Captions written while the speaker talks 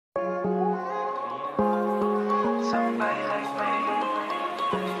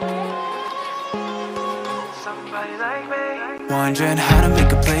Wondering how to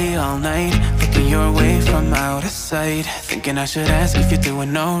make a play all night, looking your way from out of sight, thinking I should ask if you're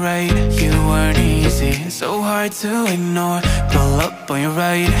doing alright. You weren't easy, so hard to ignore. Pull up on your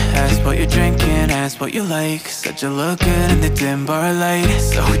right, ask what you're drinking, ask what you like. Said you look good in the dim bar light,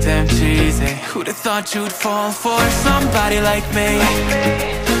 so damn cheesy. Who'd have thought you'd fall for somebody like me?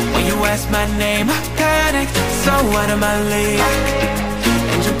 When you asked my name, I panicked, so out of my league.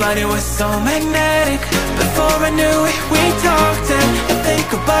 And your body was so magnetic. Before I knew it, we talked, and I think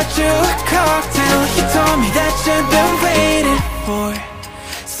about you a cocktail. You told me that you've been waiting for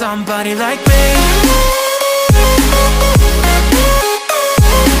somebody like me.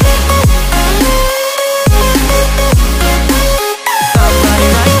 Somebody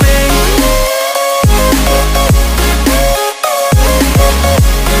like me.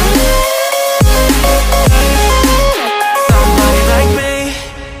 Somebody like me.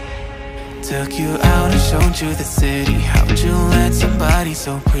 Took you out and showed you the city. How'd you let somebody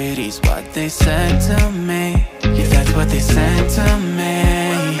so pretty's what they said to me? Yeah, that's what they said to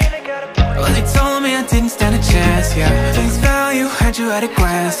me. Well, they told me I didn't stand a chance, yeah. Face value, had you at a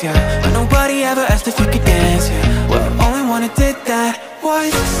glance, yeah. But nobody ever asked if you could dance, yeah. Well, only one who did that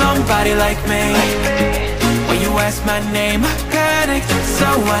was somebody like me. When you asked my name, I panicked, so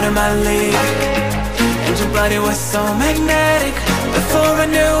out of my league. And your body was so magnetic. Before I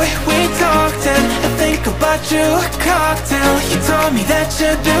knew it, we talked, and I think about you a cocktail. You told me that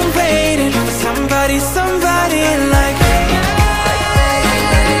you've been waiting for somebody, somebody like me.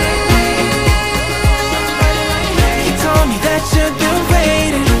 You told me that you've been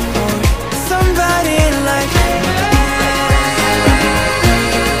waiting for somebody like me.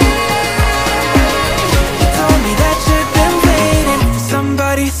 You told me that you've been waiting for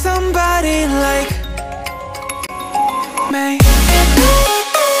somebody, somebody like me.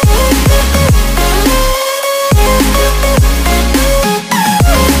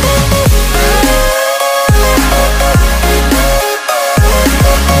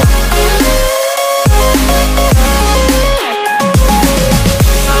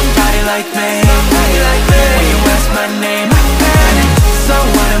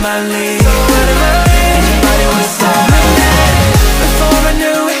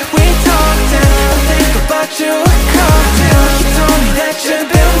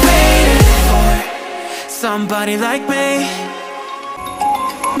 Somebody like me,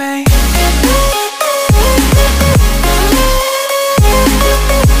 me.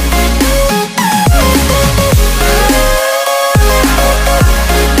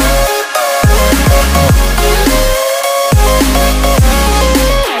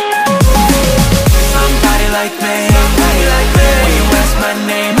 Somebody like me, somebody like me. When you ask my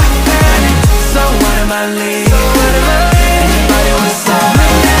name, I panic, so out of my league. Everybody was so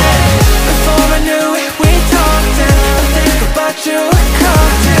magnetic. Before I knew it, we talked, and I think about you a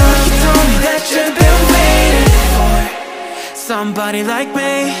cocktail. You told me that you've been waiting for somebody like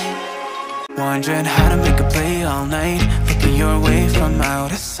me. Wondering how to make a play all night, looking your way from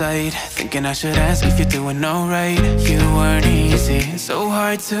out of sight, thinking I should ask if you're doing alright. You weren't easy, so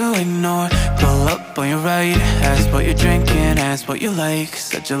hard to ignore. Pull up on your right, ask what you're drinking, ask what you like.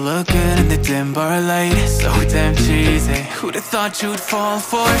 Said you look good in the dim bar light, so damn cheesy. Who'd have thought you'd fall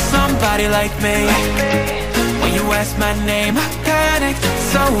for somebody like me? When you asked my name, I panicked,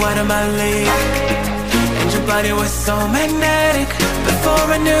 so out of my league. And your body was so magnetic. Before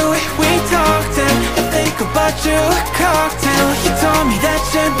I knew it, we talked, and I think about you a cocktail. You told me that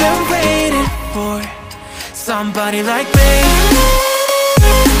you've been waiting for somebody like me.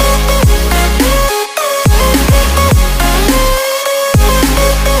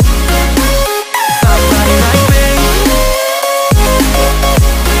 Somebody like me.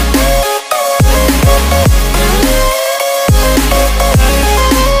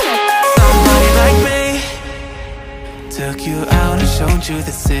 Somebody like me. Took you out and showed you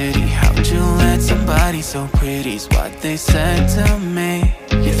the city. How'd you let somebody so pretty's what they said to me?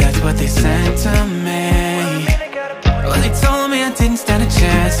 Yeah, that's what they said to me. Well, they told me I didn't stand a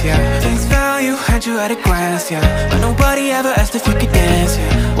chance, yeah. Face value, had you at a glance, yeah. But nobody ever asked if you could dance,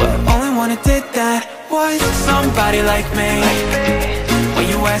 yeah. Well, only one who did that was somebody like me. When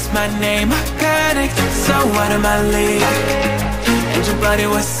you asked my name, I panicked, so out of my league. And your body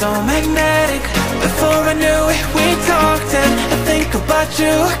was so magnetic. Before I knew it, we talked, and I think about you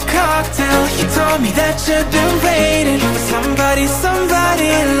a cocktail. You told me that you've been waiting for somebody,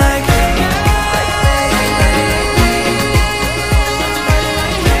 somebody like me.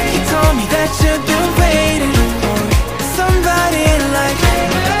 You told me that you've been waiting for somebody like me.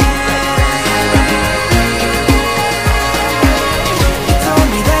 You told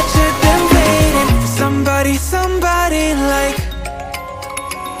me that you've been waiting for somebody, somebody like me.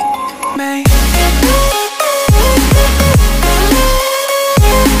 me.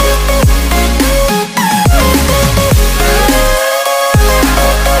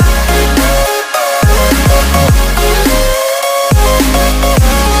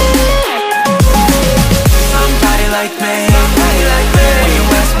 Somebody like me, when you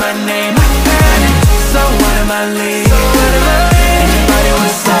ask my name, I panic. So what am I leaving? Anybody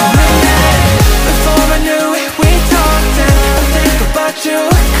was saying that before I knew it, we talked and I think about you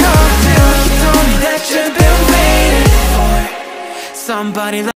a cocktail. You told me that you've been waiting for somebody like